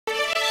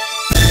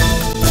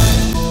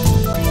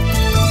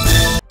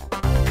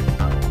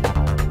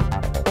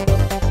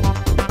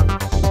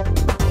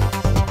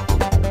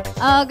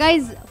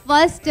Guys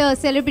first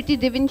celebrity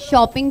driven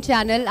shopping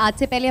channel. आज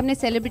से पहले हमने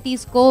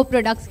सेलिब्रिटीज़ को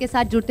प्रोडक्ट्स के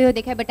साथ जुड़ते हुए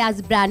देखा है, बट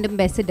एज ब्रांड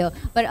एम्बेसडर.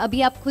 पर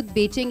अभी आप खुद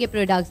बेचेंगे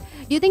products.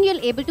 Do you think you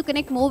will able to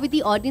connect more with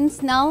the audience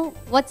now?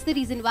 What's the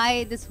reason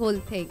why this whole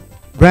thing?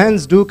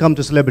 Brands do come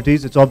to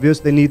celebrities. It's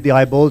obvious they need the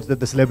eyeballs that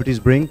the celebrities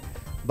bring.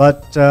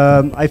 But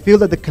I feel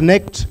that the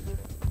connect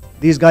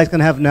these guys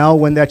can have now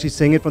when they're actually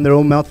saying it from their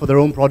own mouth for their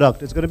own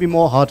product, it's going to be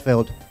more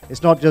heartfelt.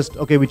 It's not just,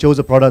 okay, we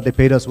chose a product, they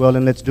paid us well,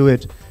 and let's do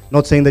it.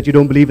 Not saying that you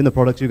don't believe in the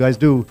products you guys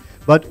do.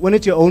 But when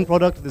it's your own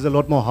product, there's a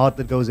lot more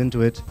heart that goes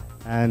into it.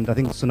 And I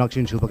think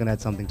Sonakshi and Shilpa can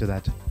add something to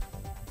that.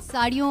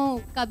 साड़ियों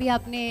का भी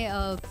आपने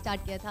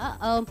start किया था.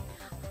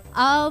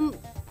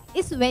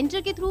 इस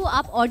venture के through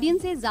आप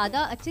audience से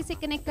ज़्यादा अच्छे से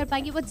कनेक्ट कर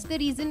पाएंगे. What's the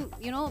reason,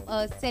 you know,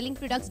 selling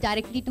products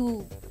directly to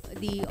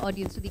the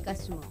audience, to the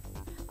customer?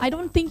 I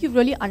don't think you've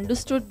really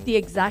understood the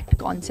exact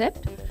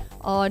concept.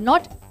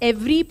 Not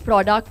every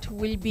product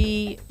will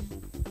be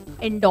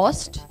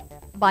endorsed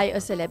by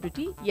a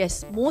celebrity. Yes,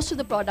 most of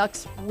the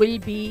products will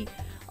be,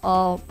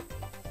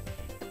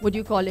 what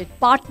do you call it,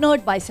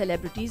 partnered by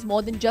celebrities more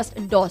than just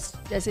endorsed.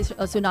 जैसे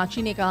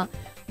सोनाक्षी ने कहा,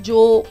 जो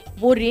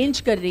वो range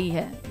कर रही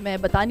है, मैं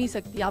बता नहीं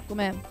सकती आपको,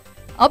 मैं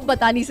अब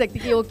बता नहीं सकती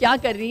कि वो क्या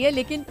कर रही है,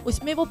 लेकिन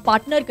उसमें वो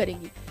पार्टनर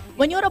करेंगी.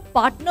 When you're a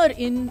partner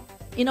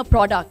in a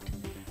product,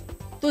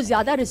 तो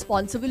ज़्यादा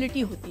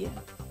रिस्पॉन्सिबिलिटी होती है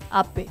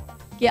आप पे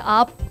कि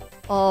आप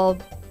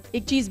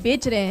एक चीज़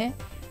बेच रहे हैं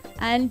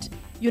and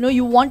you know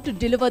you want to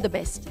deliver the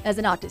best as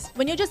an artist.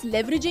 When you're just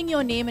leveraging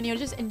your name and you're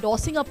just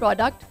endorsing a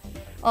product,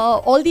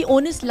 all the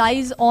onus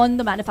lies on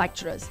the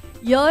manufacturers.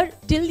 Here,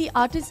 till the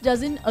artist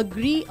doesn't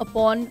agree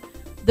upon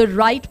the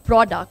right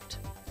product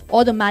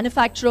or the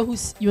manufacturer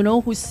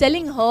who's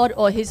selling her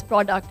or his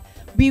product,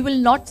 we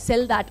will not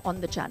sell that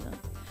on the channel.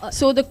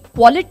 So the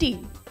quality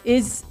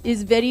is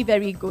very,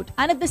 very good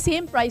and at the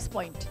same price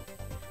point.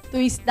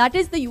 So that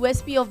is the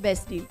USP of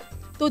Best Deal.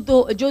 तो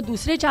जो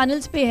दूसरे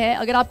channels पे है,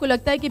 अगर आपको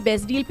लगता है कि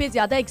बेस्ट डील पे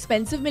ज़्यादा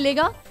एक्सपेंसिव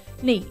मिलेगा,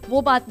 नहीं,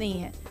 वो बात नहीं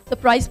है. The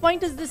price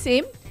point is the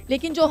same,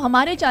 लेकिन जो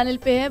हमारे चैनल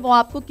पे है वो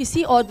आपको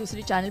किसी और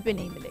दूसरे चैनल पे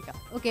नहीं मिलेगा.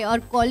 ओके, और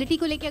क्वालिटी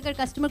को लेके अगर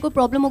कस्टमर को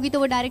प्रॉब्लम होगी तो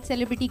वो डायरेक्ट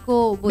सेलिब्रिटी को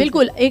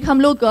बिल्कुल. एक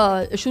हम लोग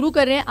शुरू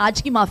कर रहे हैं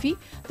आज की माफ़ी,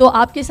 तो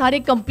आपके सारे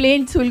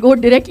complaints will go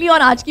directly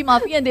on आज की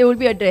माफ़ी and they will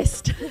be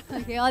addressed.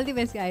 Okay, all the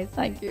best guys.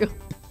 Thank you.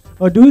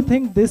 Or do you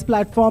think this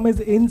platform is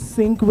in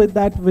sync with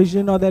that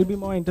vision, or there'll be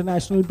more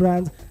international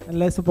brands and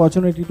less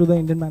opportunity to the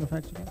Indian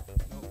manufacturer?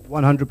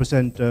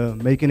 100%.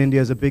 Make in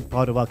India is a big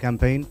part of our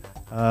campaign.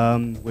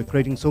 We're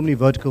creating so many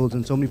verticals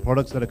and so many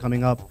products that are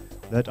coming up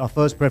that our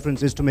first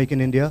preference is to make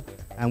in India.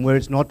 And where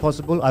it's not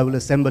possible, I will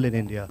assemble in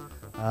India.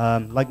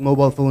 Like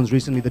mobile phones,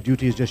 recently the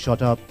duty has just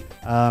shot up.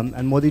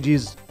 And Modi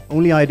ji's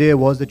only idea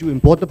was that you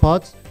import the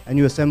parts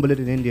and you assemble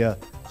it in India.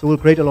 So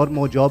we'll create a lot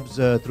more jobs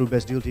through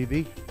Best Deal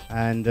TV.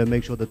 And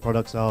make sure that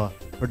products are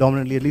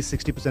predominantly, at least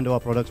 60% of our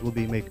products will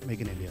be made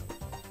in India.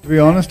 To be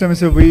honest, I mean,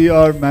 so we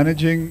are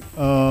managing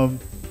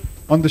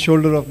on the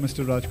shoulder of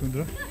Mr. Raj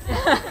Kundra.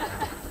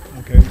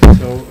 Okay,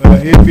 so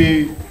he'll be,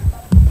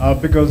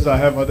 because I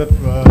have other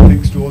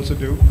things to also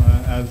do,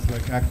 as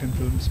like act in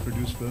films,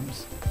 produce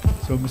films.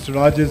 So Mr.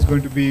 Raj is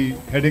going to be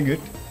heading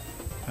it,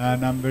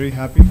 and I'm very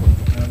happy,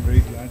 and I'm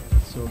very glad.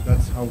 So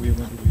that's how we're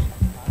going to be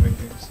doing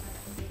things.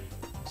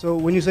 So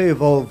when you say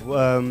evolve,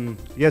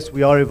 yes,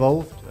 we are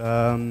evolved.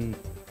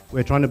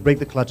 We're trying to break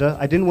the clutter.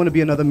 I didn't want to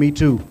be another Me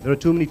Too. There are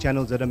too many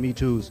channels that are Me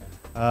Toos.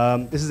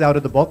 This is out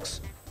of the box.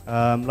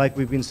 Like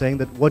we've been saying,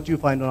 that what you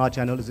find on our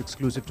channel is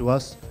exclusive to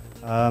us.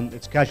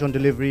 It's cash on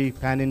delivery,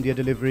 pan-India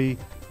delivery,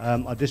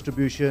 our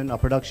distribution,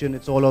 our production.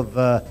 It's all of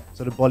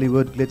sort of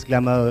Bollywood, glitz,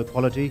 glamour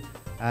quality.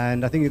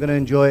 And I think you're going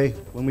to enjoy,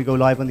 when we go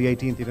live on the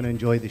 18th, you're going to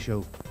enjoy the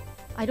show.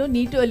 I don't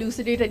need to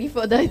elucidate any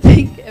further. I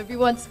think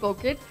everyone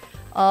spoke it.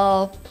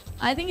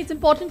 I think it's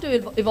important to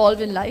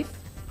evolve in life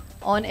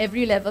on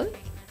every level,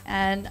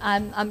 and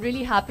I'm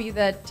really happy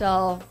that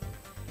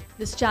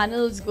this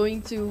channel is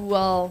going to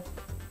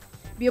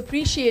be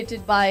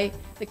appreciated by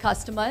the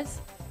customers,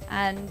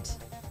 and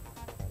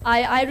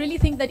I really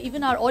think that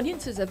even our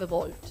audiences have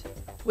evolved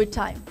with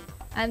time,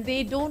 and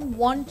they don't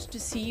want to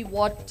see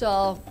what's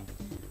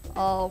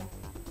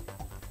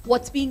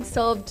being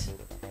served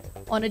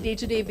on a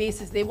day-to-day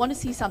basis. They want to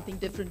see something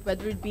different,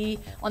 whether it be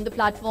on the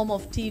platform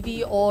of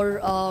TV or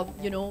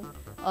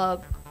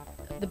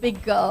the big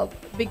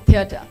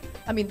theatre.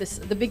 I mean,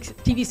 the big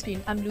TV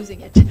screen. I'm losing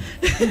it.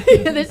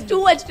 There's too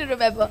much to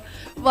remember.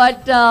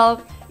 But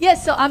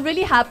yes, so I'm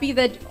really happy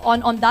that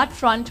on that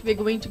front we're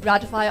going to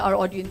gratify our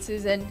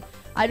audiences, and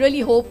I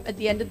really hope at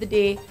the end of the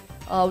day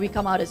we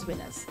come out as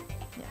winners.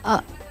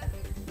 Yeah.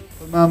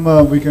 So, ma'am,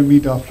 we can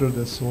meet after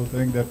this whole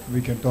thing, that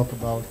we can talk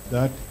about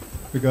that.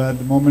 Because at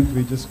the moment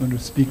we're just going to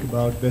speak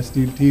about Best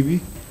Deal TV,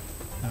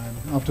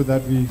 and after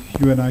that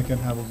you and I can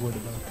have a word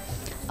about it.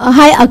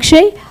 Hi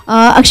Akshay.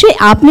 Akshay,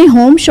 आपने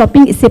home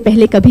shopping इससे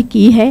पहले कभी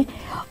की है,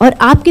 और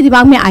आपके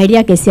दिमाग में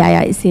आइडिया कैसे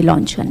आया इसे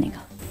लॉन्च करने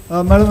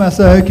का? मैडम,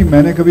 ऐसा है कि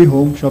मैंने कभी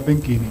होम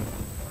शॉपिंग की नहीं,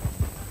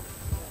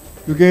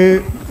 क्योंकि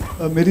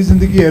मेरी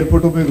ज़िंदगी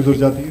एयरपोर्टों में गुजर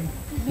जाती है,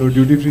 तो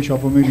ड्यूटी फ्री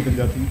शॉपों में निकल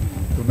जाती है.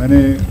 तो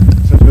मैंने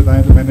सच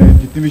बताएं तो मैंने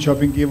जितनी भी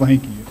शॉपिंग की है वहीं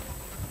की है।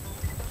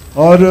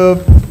 और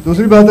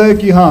दूसरी बात है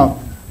कि हाँ,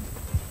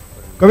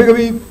 कभी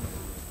कभी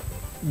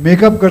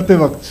मेकअप करते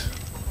वक्त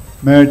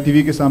मैं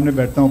टीवी के सामने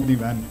बैठता हूँ अपनी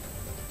वैन में,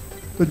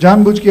 तो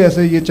जानबूझ के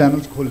ऐसे ये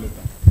चैनल्स खोल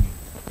लेता हूँ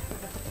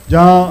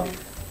जहाँ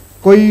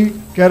कोई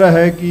कह रहा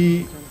है कि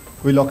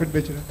कोई लॉकेट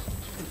बेच रहा है,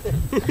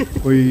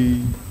 कोई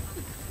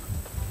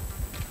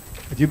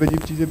अजीब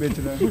अजीब चीज़ें बेच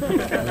रहा है,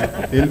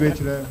 तेल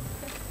बेच रहा है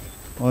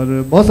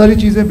और बहुत सारी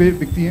चीज़ें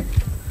बिकती हैं।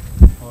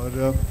 और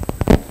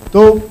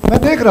तो मैं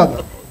देख रहा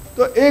था,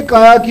 तो एक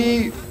आया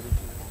कि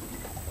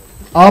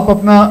आप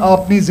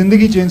अपनी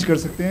ज़िंदगी चेंज कर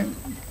सकते हैं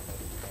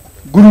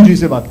गुरुजी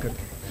से बात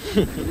करके।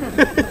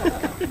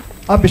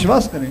 आप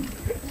विश्वास करें,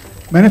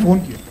 मैंने फ़ोन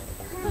किया,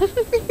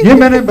 ये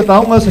मैंने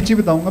बताऊंगा, सच्ची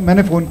बताऊंगा,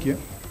 मैंने फ़ोन किया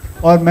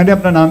और मैंने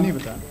अपना नाम नहीं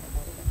बताया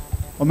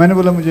और मैंने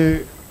बोला मुझे,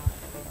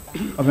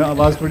 अब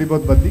आवाज़ थोड़ी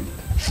बहुत बदली,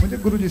 मुझे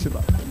गुरुजी से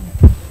बात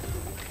करनी।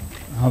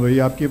 हाँ भाई,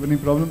 आपकी अपनी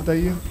प्रॉब्लम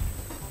बताइए।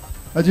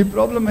 अजी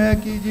प्रॉब्लम है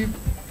कि जी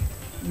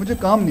मुझे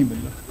काम नहीं मिल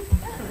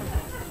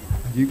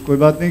रहा। जी कोई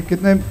बात नहीं,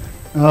 कितने?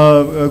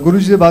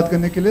 गुरुजी से बात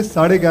करने के लिए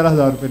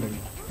 11,500 रुपये लगे।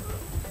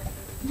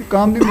 जी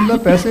काम नहीं मिल रहा,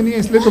 पैसे नहीं है,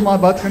 इसलिए तो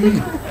बात करनी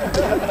है।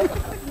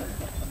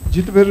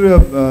 जी तो फिर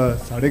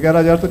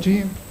 11,500 तो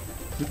चाहिए,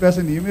 जी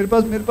पैसे नहीं है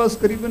मेरे पास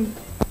करीबन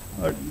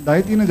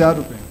 2,500-3 हज़ार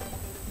रुपये हैं।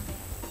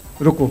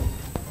 रुको,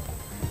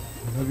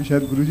 अभी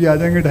शायद गुरुजी आ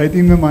जाएंगे,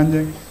 2,500-3 में मान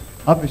जाएंगे।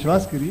 आप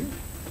विश्वास करिए,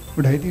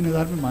 वो 2,500-3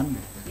 हज़ार में मान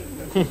गए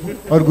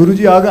और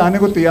गुरुजी आने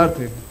को तैयार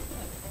थे।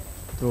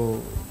 तो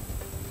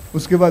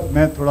उसके बाद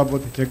मैं थोड़ा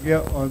बहुत हिचक गया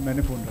और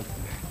मैंने फ़ोन रख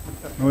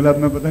दिया। मैं बोला, अब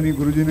मैं पता नहीं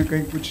गुरुजी ने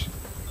कहीं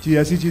कुछ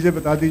ऐसी चीज़ें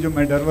बता दी जो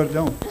मैं डर वर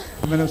जाऊँ,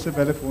 तो मैंने उससे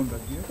पहले फ़ोन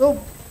रख दिया। तो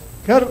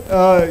खैर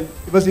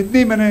बस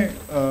इतनी मैंने,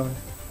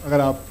 अगर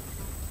आप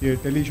ये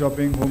टेली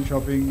शॉपिंग, होम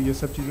शॉपिंग, ये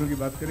सब चीज़ों की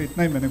बात करें,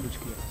 इतना ही मैंने कुछ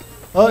किया।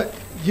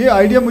 ये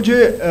आइडिया मुझे,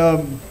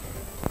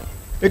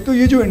 एक तो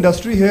ये जो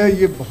इंडस्ट्री है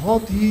ये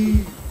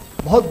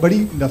बहुत बड़ी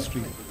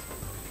इंडस्ट्री है।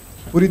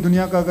 पूरी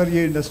दुनिया का अगर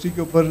ये इंडस्ट्री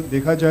के ऊपर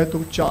देखा जाए तो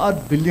 $4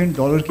 बिलियन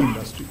की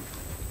industry.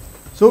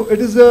 So it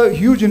is a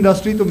huge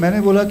industry. तो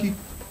मैंने बोला कि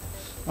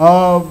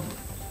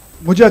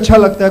मुझे अच्छा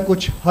लगता है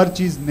कुछ हर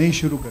चीज़ नई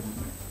शुरू करने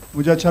में,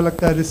 मुझे अच्छा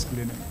लगता है रिस्क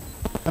लेने में।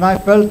 And I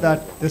felt that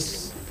this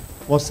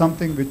was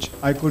something which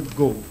I could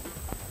go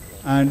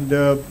and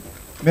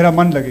मेरा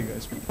मन लगेगा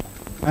इसमें,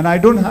 and I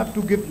don't have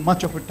to give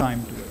much of a time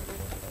to it,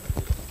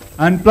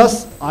 and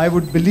plus I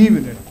would believe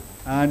in it,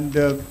 and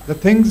the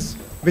things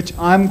which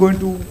I am going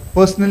to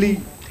personally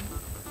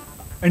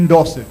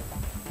endorse it.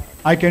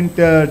 I can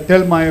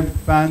tell my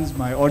fans,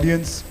 my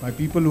audience, my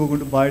people who are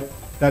going to buy it,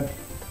 that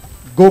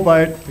go buy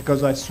it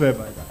because I swear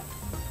by that.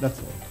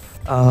 That's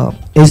all.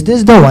 Is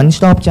this the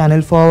one-stop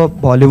channel for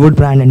Bollywood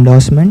brand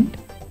endorsement?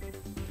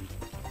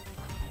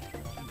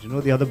 You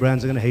know, the other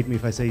brands are going to hate me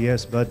if I say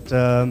yes, but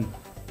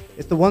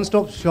it's the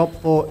one-stop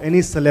shop for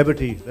any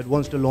celebrity that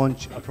wants to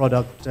launch a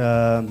product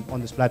on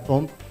this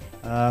platform.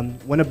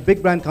 When a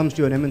big brand comes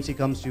to you, an MNC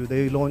comes to you,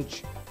 they launch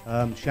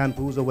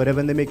shampoos or whatever,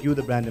 and they make you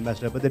the brand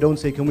ambassador, but they don't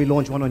say, can we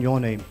launch one on your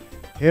name?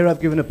 Here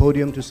I've given a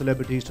podium to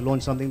celebrities to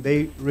launch something they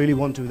really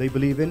want to, they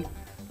believe in.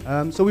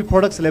 So we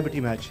product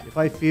celebrity match. If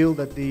I feel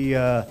that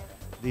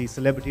the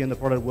celebrity and the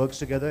product works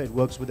together, it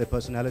works with their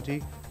personality,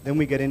 then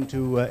we get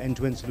into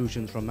end-to-end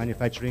solutions from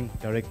manufacturing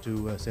direct to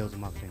sales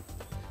and marketing.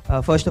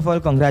 First of all,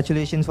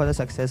 congratulations for the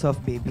success of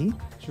Baby.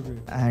 Shukriya.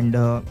 And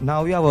now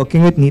we are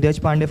working with Neeraj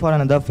Pandey for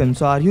another film.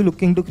 So are you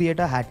looking to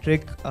create a hat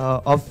trick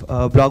of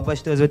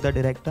blockbusters with the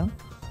director?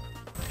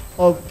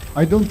 Oh,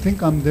 I don't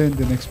think I'm there in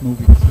the next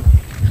movie.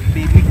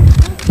 Baby.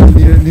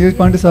 Neeraj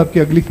Pandey साहब की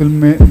अगली film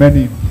में मैं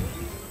नहीं हूँ।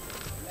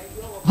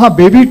 हाँ,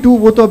 baby 2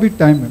 वो तो अभी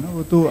टाइम है ना,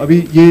 वो तो अभी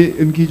ये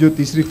इनकी जो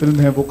तीसरी फिल्म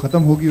है वो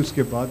ख़त्म होगी,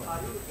 उसके बाद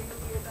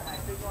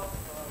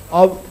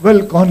अब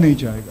वेल कौन नहीं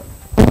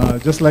चाहेगा।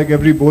 Just like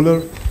every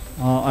bowler,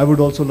 I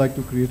would also like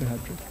to create a hat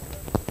trick.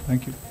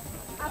 Thank you.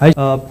 Hi,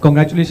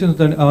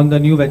 congratulations on the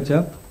new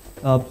venture.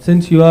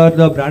 Since you are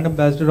the brand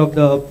ambassador of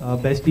the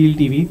Best Deal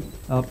TV,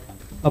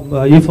 अब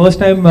ये first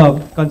time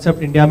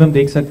concept India में हम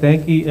देख सकते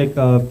हैं कि एक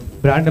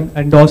brand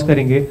endorse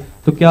करेंगे,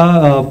 तो क्या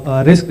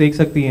रिस्क देख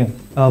सकती हैं,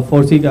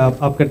 फोर्सी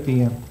आप करती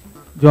हैं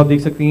जो आप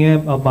देख सकती हैं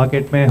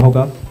मार्केट में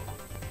होगा,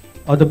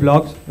 और द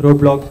ब्लॉग्स, रोड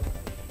ब्लॉग्स?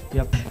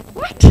 या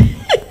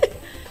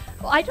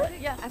I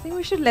think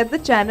we should let the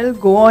channel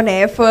go on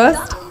air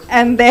first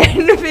and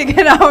then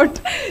figure out,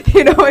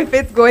 if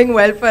it's going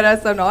well for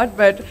us or not.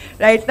 But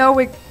right now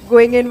we're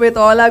going in with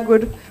all our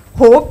good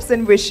hopes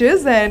and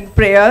wishes and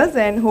prayers,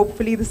 and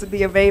hopefully this will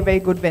be a very,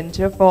 very good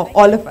venture for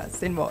all of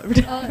us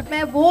involved.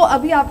 मैं वो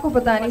अभी आपको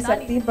बता नहीं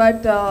सकती,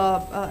 but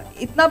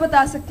इतना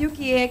बता सकती हूँ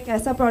कि ये एक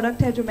ऐसा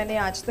प्रोडक्ट है जो मैंने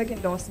आज तक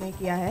इंडोर्स नहीं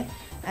किया है,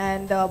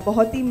 एंड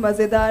बहुत ही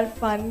मज़ेदार,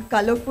 फन,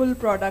 कलरफुल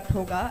प्रोडक्ट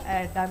होगा,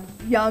 and I am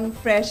young,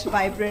 fresh,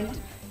 vibrant,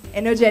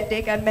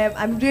 energetic, and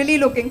I'm really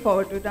looking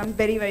forward to it. I'm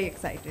very, very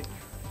excited.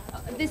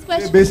 This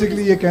question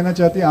basically ये कहना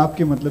चाहती हैं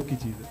आपके मतलब की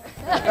चीज़ है।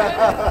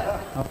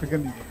 आप फिक्र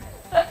नहीं करें।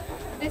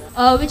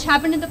 Which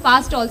happened in the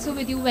past also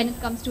with you when it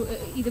comes to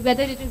either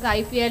whether it is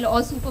IPL or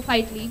Super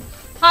Fight League.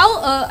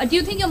 How do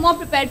you think you're more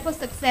prepared for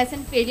success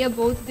and failure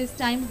both this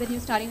time when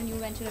you're starting a new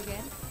venture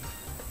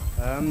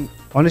again?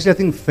 Honestly, I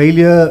think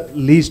failure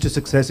leads to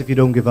success if you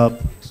don't give up.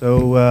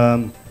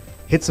 So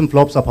hits and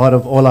flops are part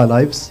of all our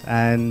lives,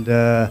 and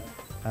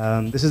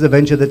this is a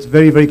venture that's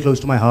very, very close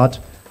to my heart.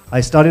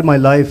 I started my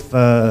life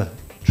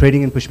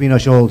trading in Pashmina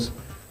shawls,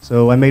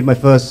 so I made my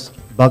first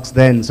bucks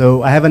then.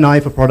 So I have an eye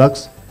for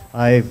products.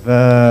 I've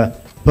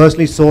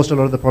personally sourced a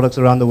lot of the products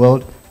around the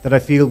world that I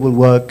feel will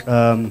work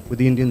with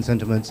the Indian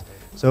sentiments.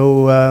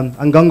 So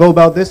I'm gung-ho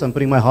about this. I'm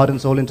putting my heart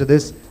and soul into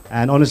this,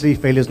 and honestly,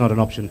 failure is not an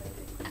option.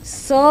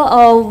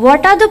 So,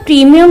 what are the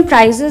premium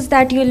prices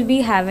that you'll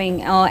be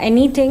having?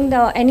 Any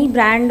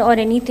brand or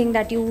anything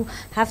that you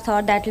have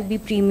thought that will be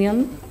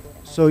premium?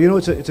 So, you know,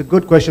 it's a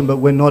good question, but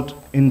we're not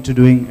into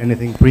doing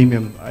anything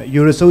premium.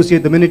 You're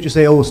associate, the minute you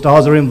say, oh,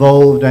 stars are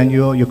involved and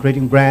you're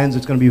creating brands,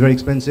 it's going to be very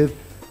expensive.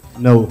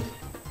 No,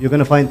 you're going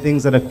to find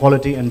things that are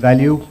quality and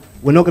value.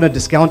 We're not going to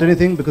discount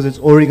anything because it's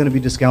already going to be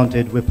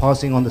discounted. We're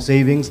passing on the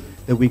savings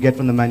that we get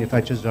from the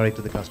manufacturers direct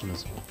to the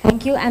customers.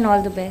 Thank you and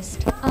all the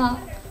best.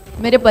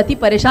 मेरे पति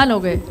परेशान हो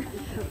गए,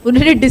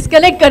 उन्होंने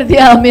disconnect कर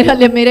दिया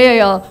मेरे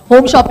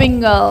home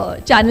shopping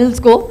channels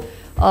को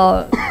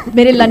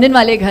मेरे लंदन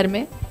वाले घर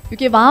में,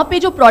 क्योंकि वहाँ पे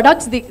जो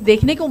प्रोडक्ट्स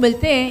देखने को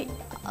मिलते हैं,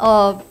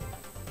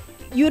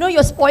 you know,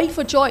 you're spoiled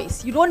for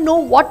choice. You don't know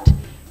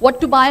what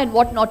to buy and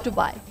what not to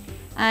buy,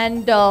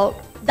 and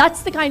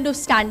that's the kind of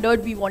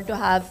standard we want to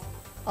have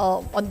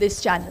on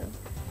this channel.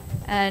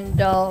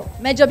 And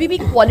मैं जब भी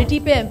quality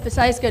पे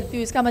emphasise करती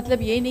हूँ, इसका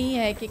मतलब ये नहीं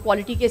है कि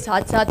क्वालिटी के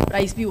साथ साथ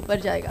प्राइस भी ऊपर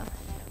जाएगा.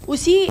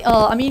 उसी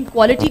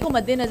क्वालिटी को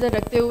मद्देनज़र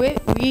रखते हुए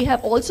we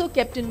have also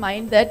kept in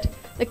mind that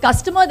the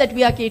customer that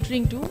we are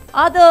catering to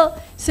are the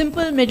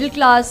simple middle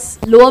class,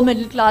 lower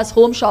middle class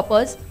home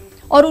shoppers,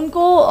 और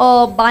उनको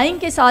buying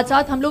के साथ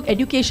साथ हम लोग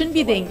education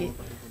भी देंगे.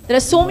 There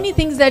are so many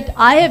things that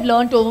I have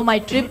learned over my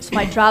trips,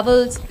 my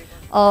travels,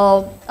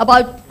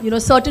 about, you know,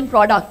 certain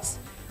products.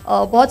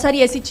 बहुत सारी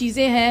ऐसी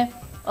चीज़ें हैं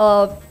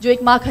जो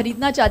एक माँ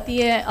खरीदना चाहती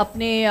है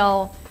अपने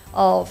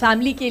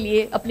फैमिली के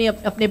लिए,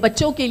 अपने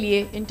बच्चों के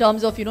लिए, in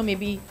terms of, you know,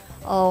 maybe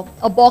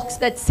a box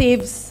that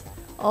saves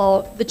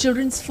the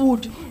children's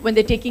food when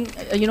they're taking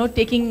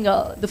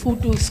the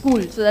food to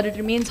school so that it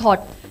remains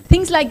hot.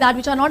 Things like that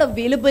which are not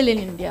available in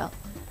India.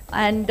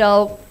 And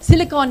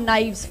silicone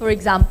knives, for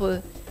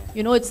example,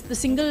 you know, it's the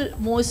single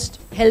most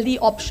healthy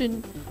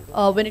option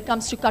when it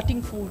comes to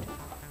cutting food.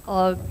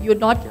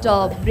 You're not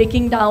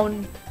breaking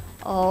down.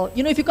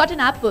 You know, if you cut an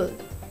apple,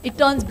 it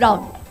turns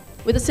brown.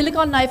 With a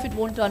silicone knife, it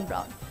won't turn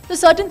brown. So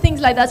certain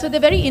things like that. So they're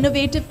very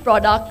innovative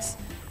products.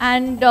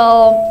 And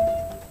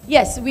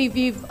yes,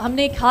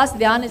 हमने एक खास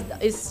ध्यान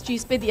इस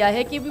चीज़ पे दिया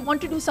है कि we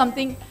want to do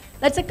something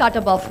that's a cut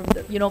above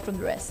from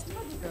the rest.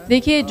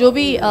 देखिए,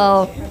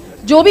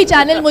 जो भी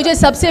चैनल मुझे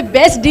सबसे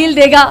बेस्ट डील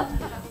देगा,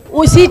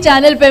 उसी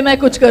चैनल पे मैं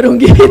कुछ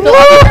करूँगी.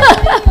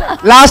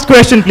 Last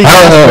question, please.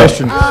 Last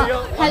question.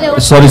 Hello.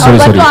 Sorry.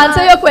 But to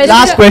answer your question,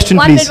 last question,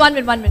 please. One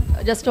minute.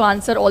 Just to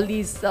answer all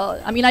these,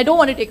 I don't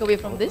want to take away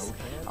from this.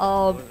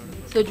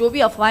 So जो भी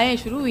अफवाहें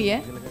शुरू हुई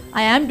हैं,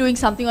 I am doing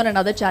something on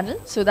another channel,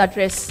 so that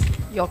rests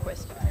your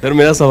question. Sir,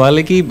 मेरा सवाल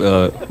है कि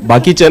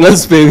बाकी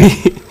चैनल्स पे भी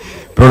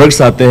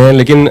प्रोडक्ट्स आते हैं,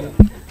 लेकिन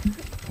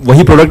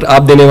वही प्रोडक्ट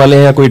आप देने वाले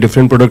हैं या कोई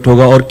डिफरेंट प्रोडक्ट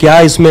होगा, और क्या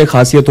इसमें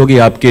खासियत होगी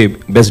आपके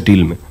बेस्ट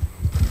डील में?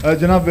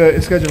 जनाब,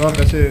 इसका जवाब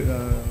वैसे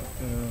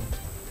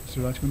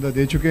राजकुंद्रा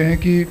दे चुके हैं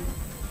कि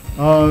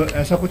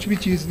ऐसा कुछ भी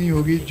चीज़ नहीं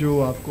होगी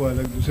जो आपको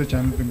अलग दूसरे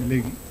चैनल पे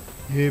मिलेगी.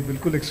 ये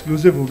बिल्कुल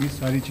एक्सक्लूसिव होगी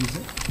सारी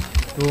चीज़ें,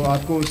 तो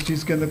आपको उस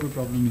चीज़ के अंदर कोई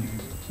प्रॉब्लम नहीं होगी.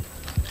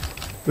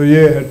 तो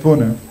ये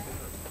हेडफोन है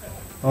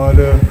और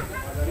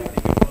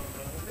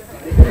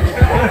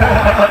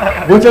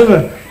वो चल रहा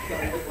है.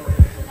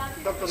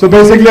 सो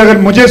बेसिकली अगर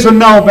मुझे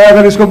सुनना हो, मैं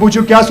अगर इसको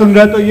पूछूं क्या सुन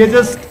रहा है, तो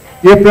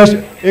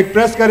ये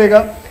प्रेस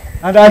करेगा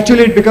and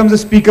actually it becomes a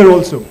speaker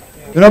also.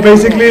 You know,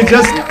 basically it's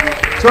just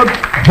so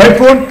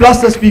headphone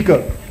plus a speaker.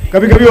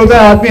 कभी होता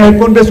है आदमी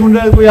हेडफोन पे सुन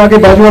रहा है, कोई आगे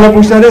बाजू वाला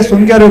पूछता है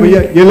सुन क्या रहे हो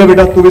भैया, ये ले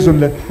बेटा तू भी सुन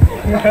ले.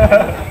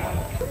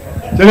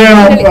 चलिए,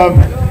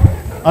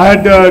 I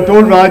had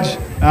told Raj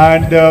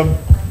and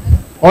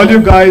all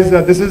you guys,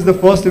 this is the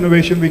first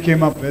innovation we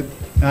came up with,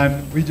 and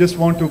we just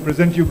want to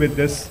present you with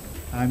this.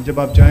 And जब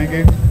आप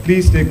जाएंगे,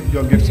 please take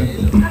your gifts and.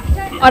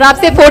 और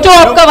आपसे photo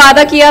op का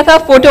वादा किया था,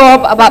 photo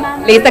op अब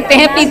आप ले सकते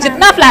हैं, प्लीज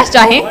जितना फ्लैश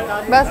चाहें.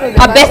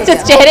 अब बेस्ट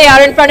चेहरे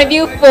are in front of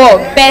you for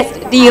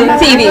best deal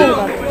TV.